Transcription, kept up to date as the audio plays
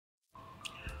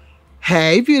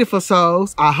Hey, beautiful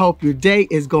souls. I hope your day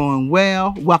is going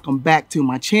well. Welcome back to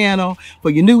my channel. For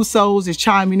your new souls that's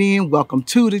chiming in, welcome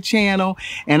to the channel.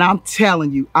 And I'm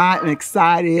telling you, I'm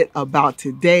excited about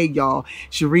today, y'all.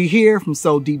 Cheri here from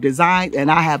SoulDeep Design, and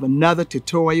I have another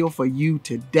tutorial for you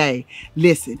today.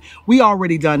 Listen, we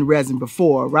already done resin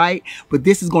before, right? But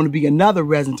this is going to be another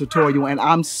resin tutorial, and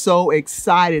I'm so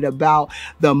excited about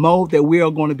the mold that we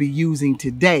are going to be using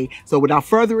today. So without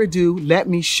further ado, let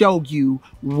me show you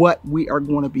what we are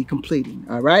going to be completing.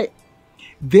 All right,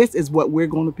 this is what we're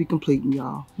going to be completing,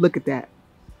 y'all. Look at that.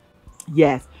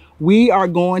 Yes, we are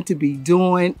going to be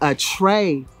doing a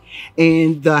tray,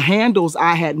 and the handles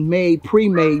I had made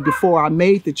pre-made before I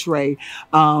made the tray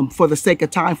for the sake of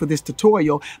time for this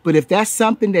tutorial. But if that's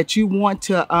something that you want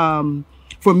to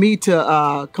for me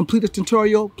to complete a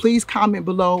tutorial, please comment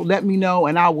below, let me know,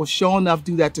 and I will sure enough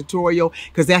do that tutorial,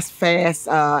 because that's fast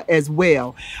as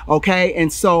well. Okay,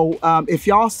 and so if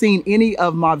y'all seen any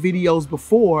of my videos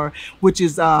before, which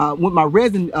is with my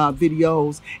resin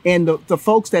videos, and the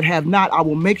folks that have not, I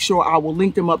will make sure I will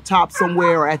link them up top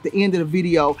somewhere or at the end of the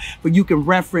video, but you can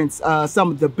reference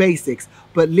some of the basics.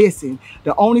 But listen,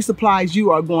 the only supplies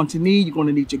you are going to need, you're going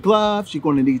to need your gloves, you're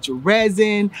going to need your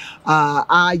resin.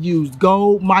 I used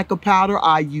gold mica powder,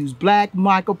 I used black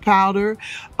mica powder,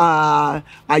 I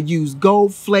used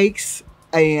gold flakes,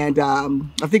 and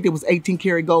I think it was 18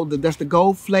 karat gold, that's the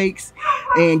gold flakes,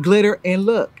 and glitter. And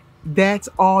look, that's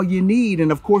all you need,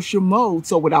 and of course your mold.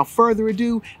 So without further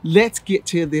ado, let's get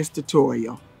to this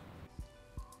tutorial.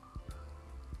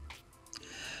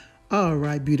 All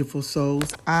right, beautiful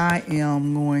souls, I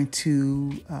am going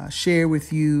to share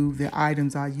with you the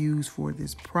items I use for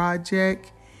this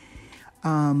project.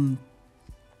 I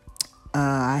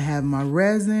have my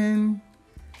resin,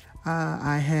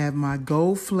 I have my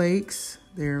gold flakes,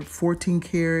 they're 14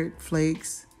 karat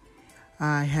flakes.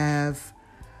 I have,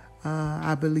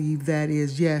 I believe that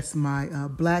is, yes, my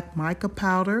black mica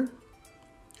powder.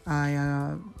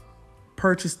 I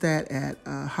purchased that at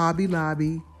Hobby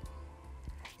Lobby.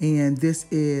 And this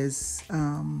is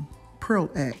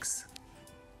Pearl X,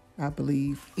 I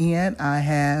believe. And I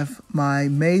have my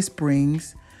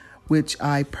mainsprings, which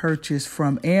I purchased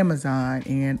from Amazon.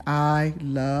 And I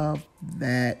love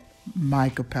that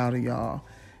mica powder, y'all.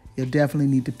 You'll definitely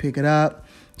need to pick it up.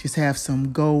 Just have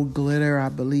some gold glitter. I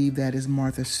believe that is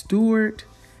Martha Stewart.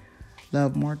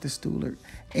 Love Martha Stewart.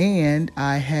 And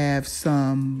I have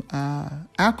some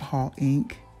alcohol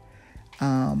ink.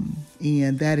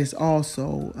 And that is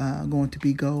also going to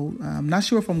be gold. I'm not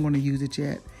sure if I'm going to use it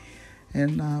yet.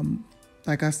 And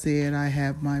like I said, I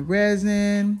have my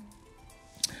resin,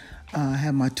 I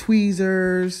have my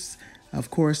tweezers.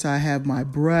 Of course, I have my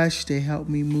brush to help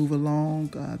me move along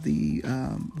the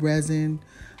resin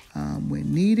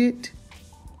when needed.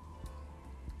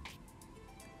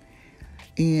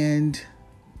 And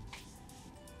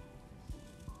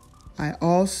I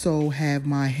also have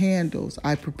my handles.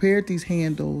 I prepared these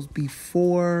handles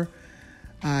before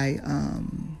that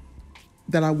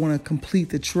I want to complete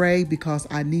the tray, because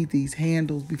I need these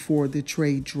handles before the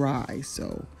tray dries.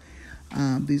 So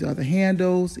these are the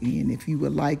handles, and if you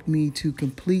would like me to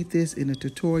complete this in a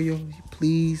tutorial,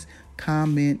 please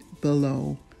comment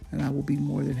below, and I will be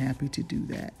more than happy to do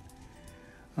that.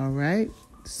 All right,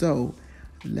 so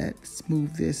let's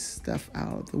move this stuff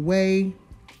out of the way.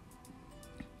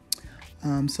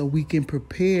 So we can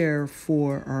prepare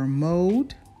for our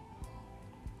mold.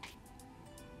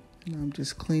 And I'm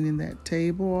just cleaning that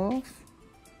table off.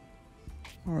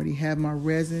 I already have my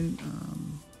resin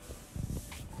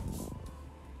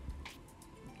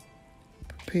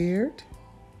prepared.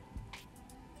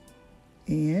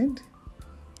 And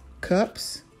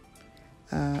cups.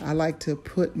 I like to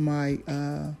put my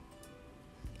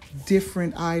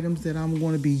different items that I'm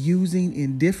going to be using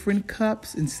in different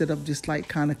cups instead of just like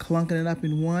kind of clunking it up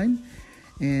in one.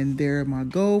 And there are my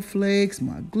gold flakes,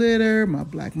 my glitter, my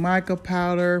black mica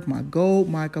powder, my gold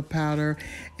mica powder,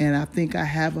 and I think I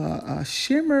have a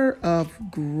shimmer of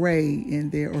gray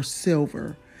in there, or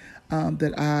silver,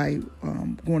 that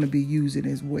I'm going to be using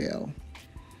as well.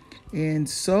 And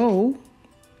so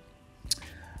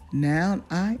now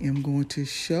I am going to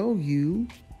show you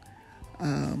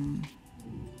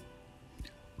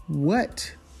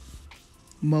what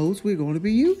molds we're going to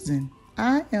be using.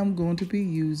 I am going to be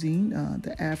using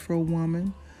the Afro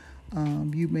woman.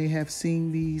 You may have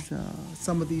seen these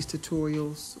some of these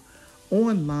tutorials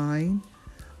online,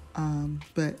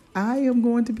 but I am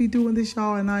going to be doing this,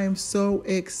 y'all, and I am so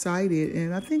excited.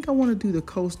 And I think I want to do the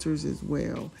coasters as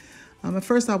well. At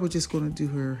first I was just going to do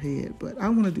her head, but I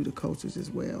want to do the coasters as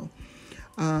well.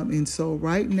 And so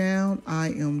right now I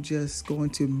am just going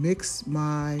to mix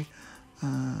my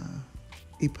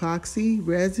epoxy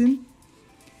resin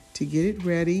to get it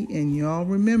ready. And y'all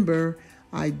remember,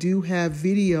 I do have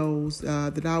videos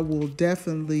that I will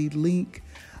definitely link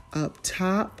up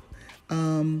top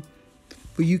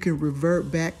where you can revert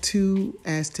back to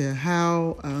as to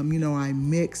how, you know, I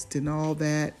mixed and all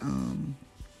that.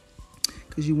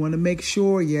 Because you want to make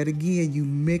sure, yet again, you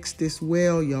mix this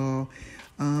well, y'all.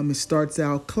 It starts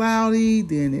out cloudy,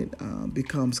 then it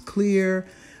becomes clear.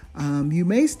 You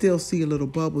may still see a little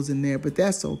bubbles in there, but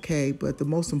that's okay. But the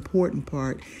most important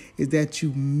part is that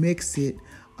you mix it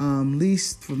at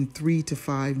least from 3 to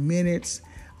 5 minutes.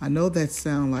 I know that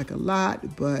sounds like a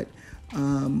lot, but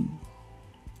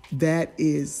that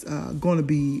is going to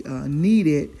be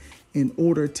needed in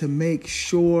order to make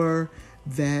sure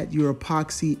that your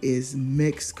epoxy is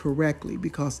mixed correctly.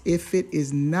 Because if it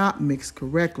is not mixed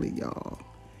correctly, y'all,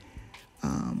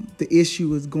 the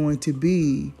issue is going to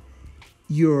be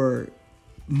your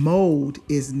mold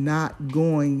is not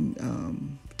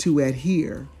going to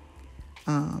adhere,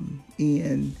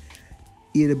 and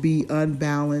it'll be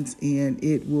unbalanced, and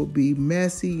it will be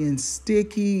messy and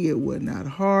sticky. It will not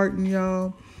harden,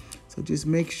 y'all. So just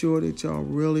make sure that y'all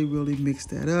really mix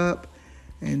that up.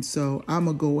 And so I'm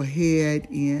gonna go ahead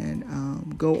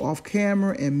and go off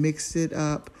camera and mix it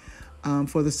up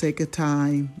for the sake of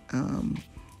time.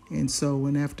 And so,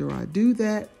 and after I do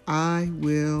that, I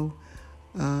will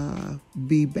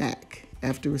be back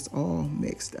after it's all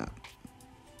mixed up.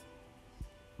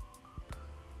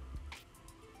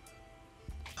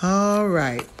 All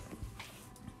right,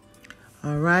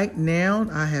 now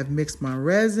I have mixed my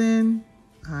resin.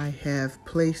 I have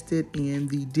placed it in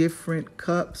the different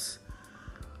cups,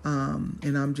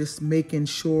 and I'm just making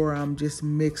sure I'm just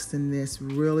mixing this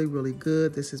really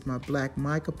good. This is my black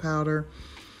mica powder,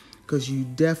 because you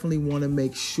definitely want to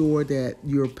make sure that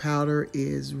your powder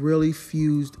is really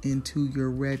fused into your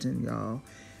resin, y'all.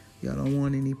 Y'all don't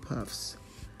want any puffs.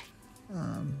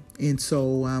 And so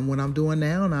what I'm doing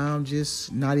now, I'm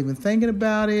just not even thinking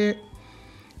about it.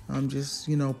 I'm just,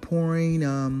 you know, pouring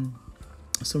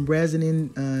some resin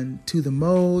in to the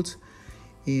molds.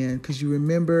 And because you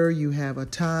remember, you have a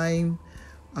time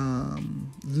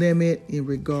limit in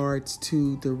regards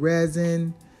to the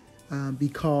resin,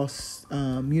 because,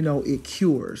 you know, it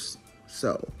cures.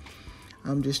 So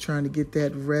I'm just trying to get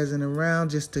that resin around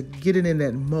just to get it in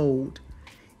that mold.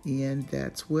 And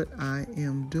that's what I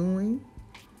am doing.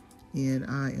 And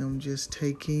I am just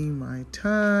taking my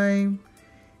time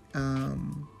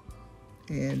and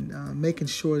making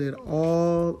sure that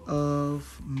all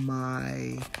of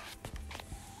my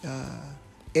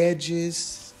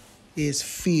edges is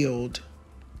filled,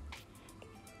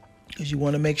 because you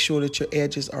want to make sure that your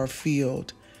edges are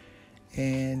filled.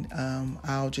 And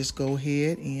I'll just go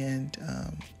ahead and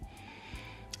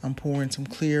I'm pouring some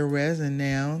clear resin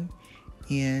now.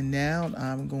 And now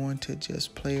I'm going to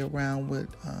just play around with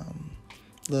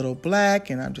little black,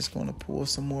 and I'm just going to pour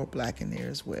some more black in there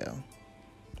as well.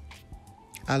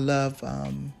 I love,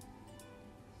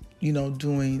 you know,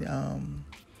 doing,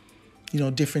 you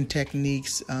know, different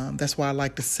techniques. That's why I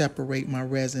like to separate my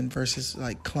resin versus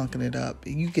like clunking it up.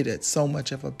 You get so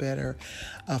much of a better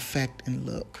effect and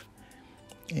look.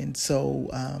 And so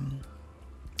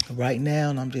right now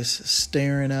I'm just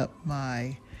stirring up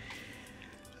my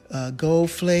gold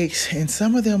flakes, and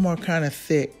some of them are kind of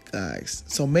thick, guys.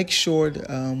 So make sure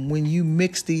when you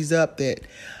mix these up that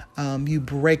you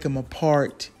break them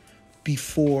apart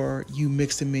before you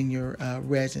mix them in your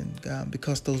resin,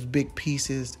 because those big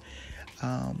pieces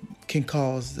can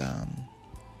cause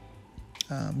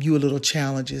you a little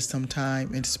challenges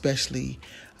sometimes, and especially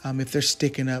if they're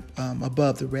sticking up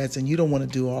above the resin. You don't want to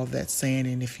do all that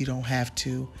sanding if you don't have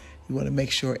to. You want to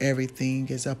make sure everything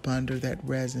is up under that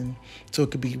resin so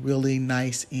it could be really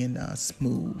nice and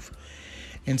smooth.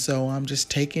 And so I'm just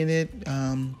taking it,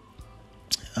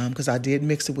 because I did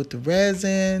mix it with the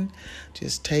resin,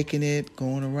 just taking it,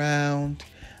 going around,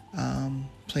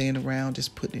 playing around,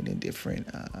 just putting it in different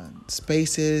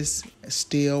spaces,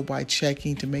 still by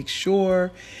checking to make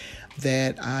sure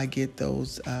that I get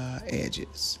those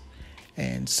edges.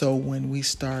 And so when we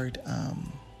start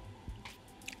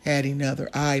adding other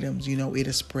items, you know,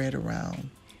 it'll spread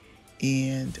around,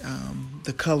 and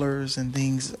the colors and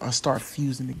things start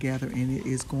fusing together, and it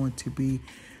is going to be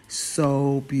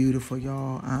so beautiful,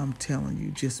 y'all. I'm telling you,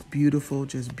 just beautiful,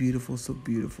 so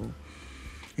beautiful.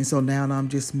 And so now I'm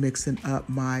just mixing up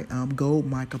my gold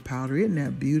mica powder. Isn't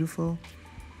that beautiful?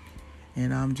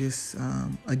 And I'm just,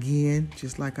 again,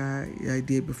 just like I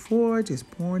did before, just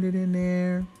pouring it in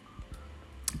there,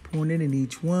 pouring it in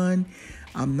each one.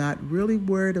 I'm not really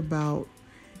worried about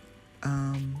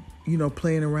you know,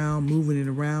 playing around, moving it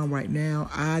around right now.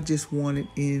 I just want it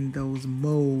in those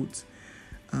molds.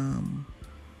 And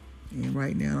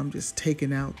right now I'm just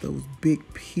taking out those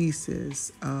big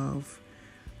pieces of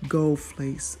gold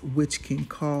flakes, which can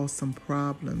cause some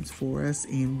problems for us,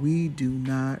 and we do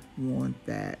not want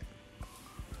that.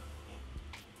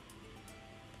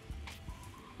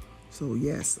 So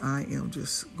yes, I am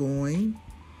just going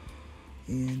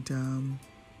and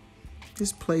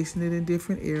just placing it in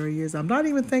different areas. I'm not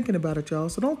even thinking about it, y'all,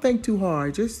 so don't think too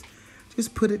hard. Just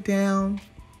put it down.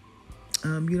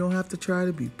 You don't have to try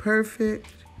to be perfect.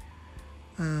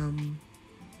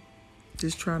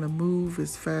 Just trying to move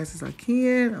as fast as I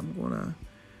can. I'm gonna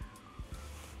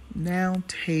now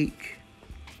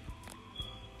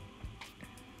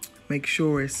make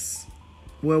sure it's,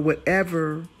 well,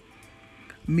 whatever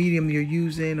medium you're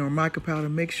using or mica powder,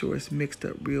 make sure it's mixed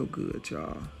up real good,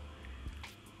 y'all.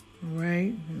 All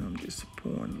right, and I'm just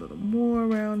pouring a little more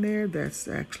around there. That's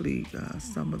actually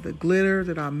some of the glitter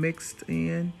that I mixed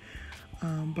in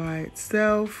by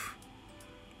itself.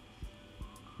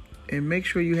 And make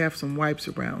sure you have some wipes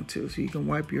around too, so you can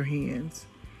wipe your hands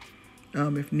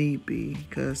if need be,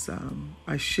 because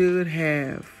I should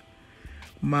have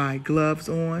my gloves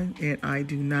on and I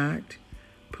do not.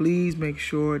 Please make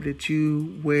sure that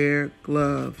you wear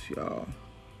gloves, y'all.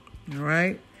 All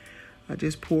right, I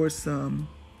just poured some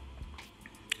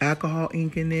alcohol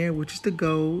ink in there, which is the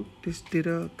gold. Just did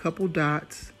a couple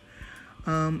dots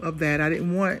of that. I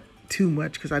didn't want too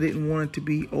much because I didn't want it to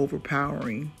be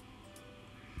overpowering.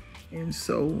 And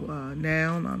so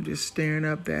now I'm just stirring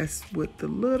up. That's with the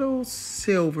little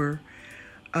silver,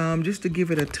 just to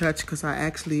give it a touch, because I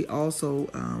actually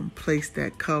also placed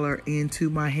that color into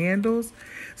my handles.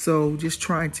 So just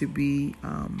trying to be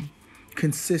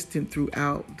consistent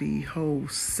throughout the whole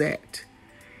set.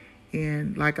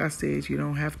 And like I said, you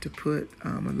don't have to put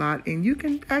a lot, and you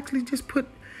can actually just put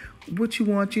what you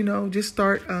want, you know, just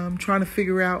start trying to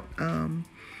figure out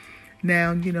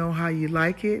now, you know, how you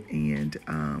like it. And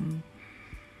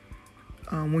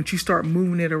once you start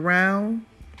moving it around,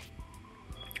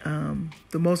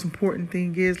 the most important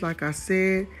thing is, like I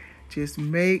said, just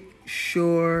make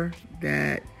sure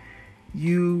that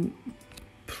you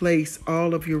place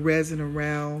all of your resin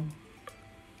around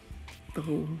the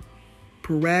whole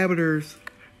parameters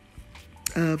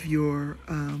of your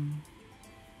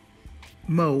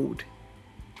mold.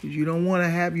 Because you don't want to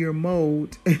have your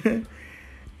mold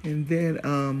and then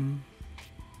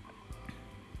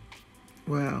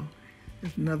wow,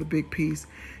 that's another big piece.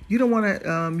 You don't want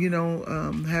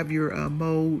to have your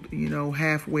mold, you know,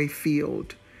 halfway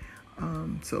filled.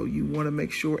 So you want to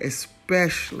make sure,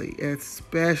 especially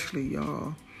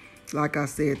y'all, like I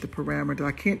said, the parameter.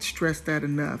 I can't stress that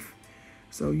enough.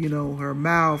 So, you know, her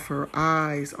mouth, her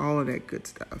eyes, all of that good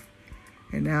stuff.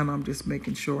 And now I'm just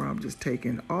making sure I'm just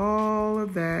taking all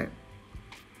of that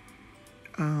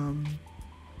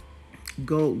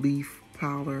gold leaf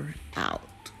powder out.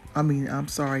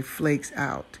 Flakes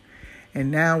out.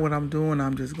 And now what I'm doing,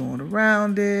 I'm just going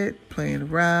around it, playing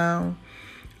around.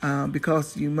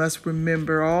 Because you must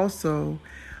remember also,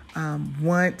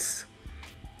 once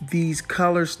these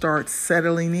colors start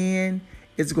settling in,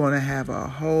 it's going to have a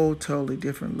whole totally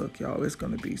different look, y'all. It's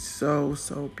going to be so,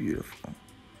 so beautiful.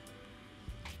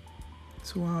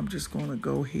 So I'm just going to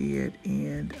go ahead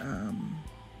and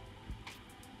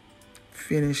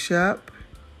finish up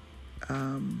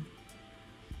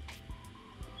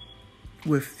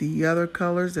with the other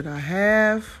colors that I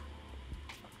have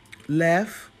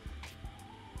left.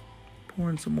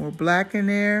 Pouring some more black in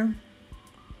there.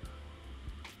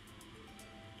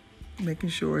 Making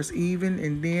sure it's even,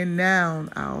 and then now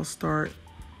I'll start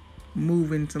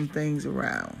moving some things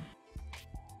around.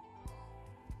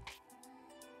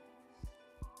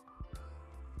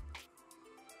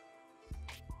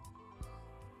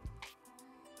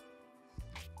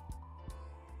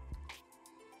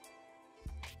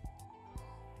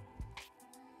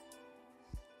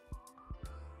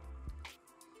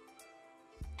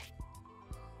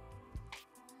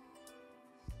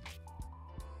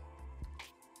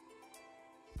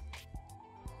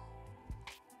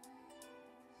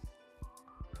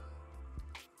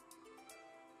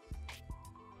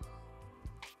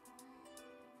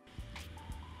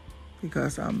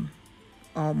 Because I'm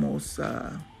almost,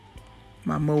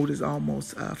 my mold is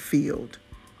almost filled.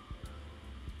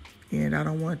 And I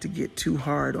don't want it to get too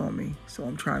hard on me. So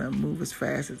I'm trying to move as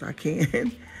fast as I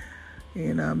can.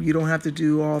 And you don't have to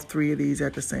do all three of these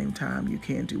at the same time. You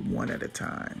can do one at a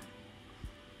time.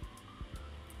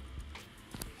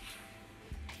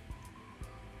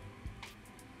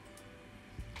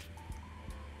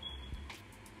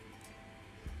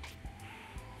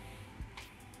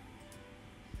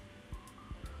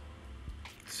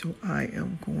 So I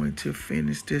am going to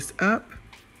finish this up.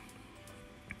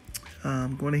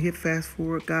 I'm going to hit fast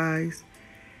forward, guys.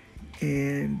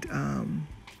 And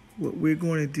what we're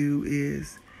going to do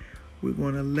is we're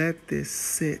going to let this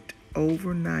sit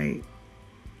overnight.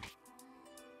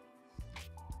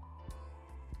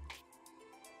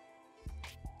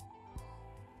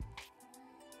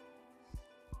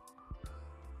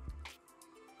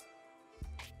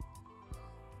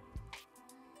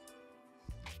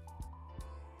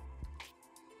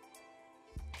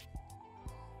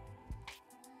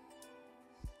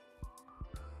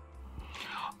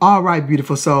 All right,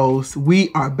 beautiful souls, we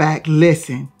are back.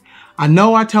 Listen, I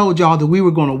know I told y'all that we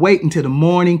were going to wait until the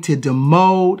morning to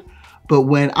demold, but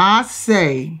when I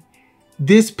say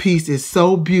this piece is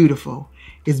so beautiful,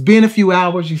 it's been a few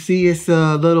hours. You see, it's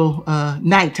a little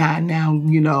nighttime now,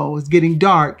 you know, it's getting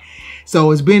dark. So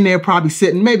it's been there probably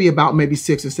sitting maybe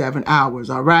 6 or 7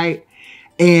 hours, all right?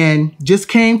 And just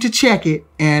came to check it,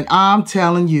 and I'm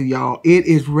telling you, y'all, it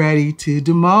is ready to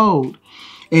demold.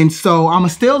 And so I'm gonna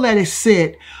still let it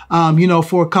sit, you know,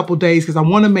 for a couple days because I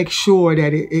want to make sure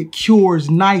that it cures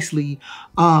nicely.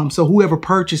 So whoever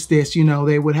purchased this, you know,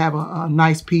 they would have a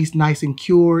nice piece, nice and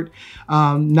cured,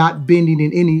 not bending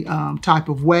in any type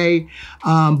of way.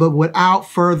 But without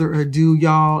further ado,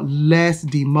 y'all, let's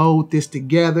demold this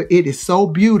together. It is so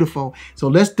beautiful. So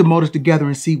let's demold it together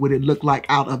and see what it looked like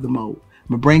out of the mold.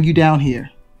 I'm gonna bring you down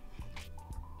here.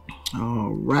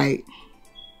 All right.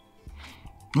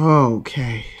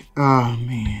 Okay. Oh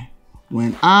man.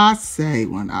 When I say,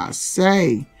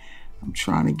 I'm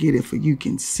trying to get it for you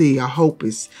can see. I hope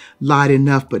it's light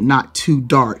enough, but not too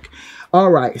dark.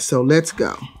 All right, so let's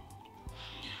go.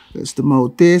 Let's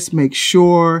demold this. Make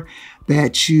sure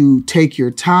that you take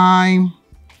your time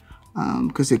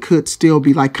because it could still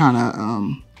be like kind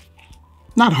of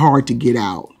not hard to get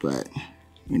out, but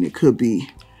and it could be.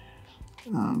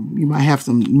 You might have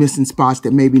some missing spots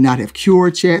that maybe not have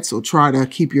cured yet, so try to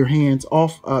keep your hands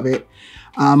off of it.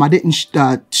 I didn't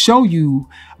show you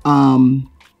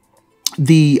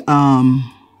the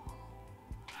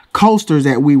coasters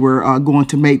that we were going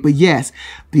to make, but yes,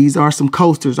 these are some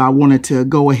coasters I wanted to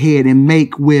go ahead and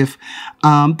make with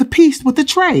the piece with the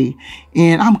tray,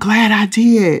 and I'm glad I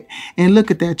did. And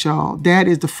look at that, y'all. That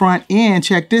is the front end.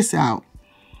 Check this out.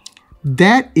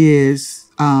 That is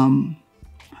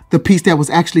the piece that was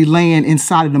actually laying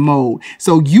inside of the mold.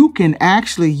 So you can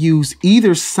actually use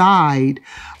either side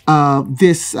of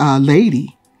this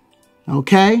lady,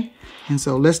 okay? And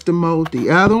so let's demold the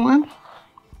other one.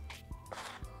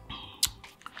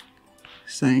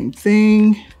 Same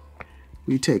thing.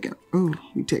 We taking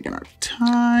our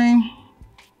time.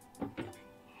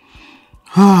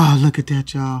 Oh, look at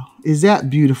that, y'all. Is that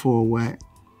beautiful or what?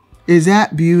 Is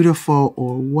that beautiful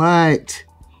or what?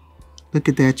 Look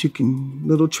at that. You can,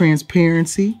 little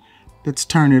transparency. Let's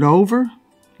turn it over.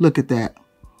 Look at that.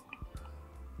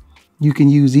 You can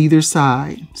use either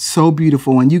side. So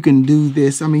beautiful. And you can do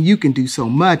this. I mean, you can do so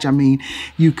much. I mean,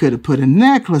 you could have put a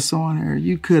necklace on her.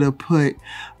 You could have put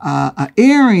an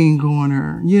earring on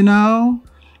her, you know.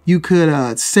 You could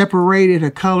have separated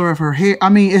the color of her hair. I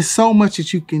mean, it's so much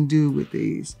that you can do with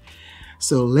these.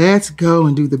 So let's go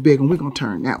and do the big one. We're going to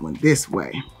turn that one this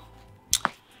way.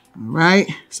 All right,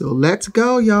 so let's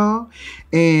go, y'all.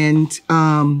 And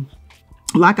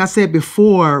like I said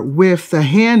before, with the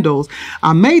handles,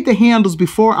 I made the handles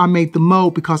before I made the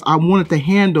mold because I wanted the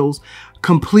handles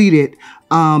completed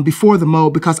before the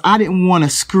mold because I didn't want to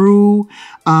screw.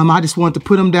 I just wanted to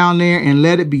put them down there and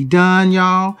let it be done,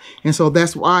 y'all. And so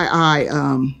that's why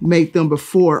I made them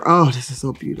before. Oh, this is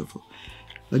so beautiful.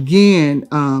 Again,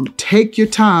 take your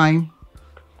time.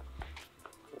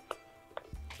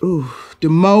 Ooh,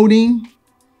 demolding,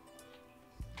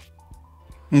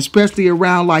 especially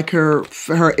around like her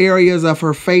areas of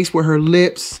her face where her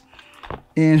lips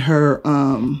and her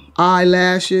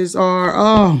eyelashes are.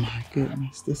 Oh my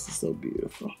goodness, this is so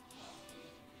beautiful.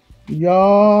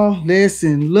 Y'all,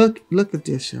 listen, look at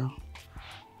this, y'all.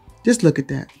 Just look at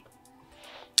that.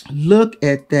 Look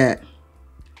at that.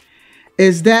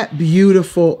 Is that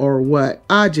beautiful or what?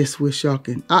 I just wish y'all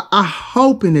can, I'm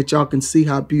hoping that y'all can see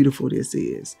how beautiful this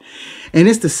is. And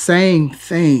it's the same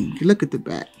thing. Look at the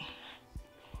back.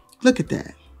 Look at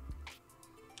that.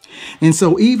 And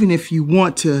so even if you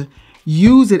want to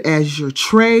use it as your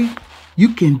tray, you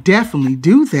can definitely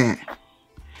do that.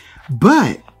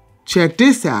 But check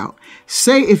this out.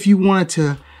 Say if you wanted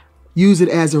to use it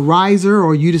as a riser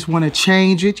or you just want to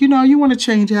change it, you know, you want to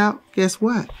change out, guess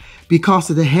what? Because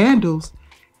of the handles,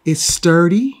 it's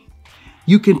sturdy.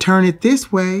 You can turn it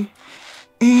this way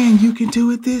and you can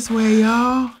do it this way,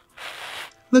 y'all.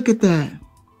 Look at that.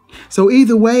 So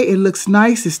either way, it looks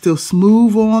nice. It's still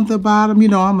smooth on the bottom. You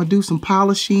know, I'm going to do some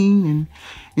polishing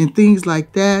and things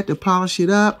like that to polish it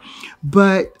up,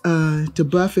 but to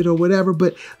buff it or whatever.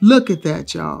 But look at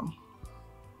that, y'all.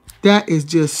 That is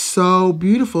just so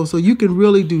beautiful. So you can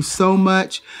really do so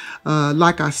much.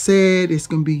 Like I said, it's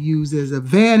going to be used as a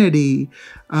vanity.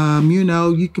 You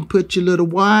know, you can put your little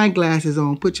wine glasses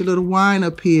on, put your little wine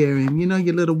up here and, you know,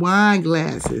 your little wine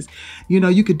glasses. You know,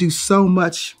 you could do so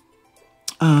much.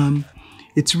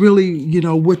 It's really, you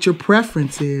know, what your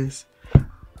preference is.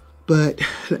 But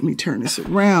let me turn this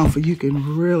around so you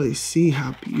can really see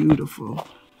how beautiful,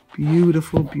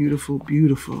 beautiful, beautiful,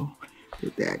 beautiful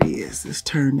that is. Let's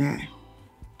turn that.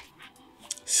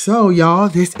 So y'all,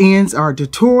 this ends our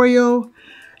tutorial,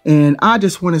 and I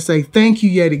just want to say thank you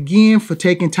yet again for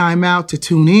taking time out to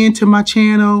tune in to my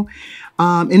channel.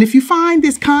 And if you find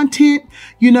this content,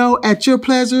 you know, at your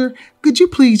pleasure, could you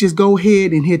please just go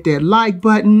ahead and hit that like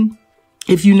button?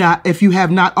 If you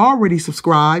have not already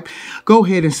subscribed, go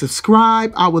ahead and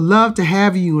subscribe. I would love to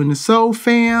have you in the Soul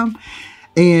fam.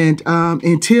 And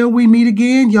until we meet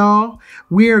again, y'all,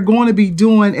 we are going to be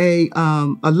doing a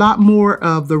lot more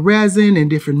of the resin and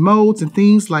different molds and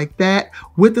things like that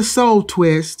with the Soul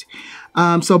twist.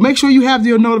 So make sure you have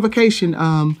your notification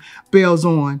bells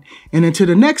on. And until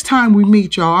the next time we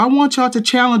meet, y'all, I want y'all to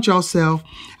challenge yourself.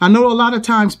 I know a lot of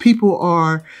times people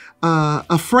are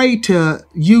afraid to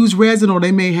use resin, or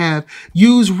they may have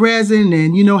used resin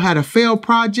and, you know, had a failed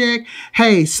project.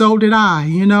 Hey, so did I.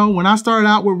 You know, when I started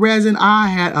out with resin, I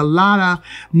had a lot of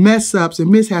mess ups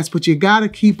and mishaps, but you got to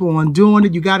keep on doing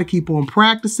it. You got to keep on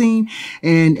practicing.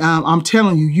 And I'm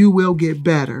telling you, you will get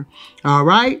better. All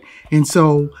right. And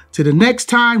so to the next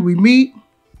time we meet,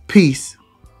 peace.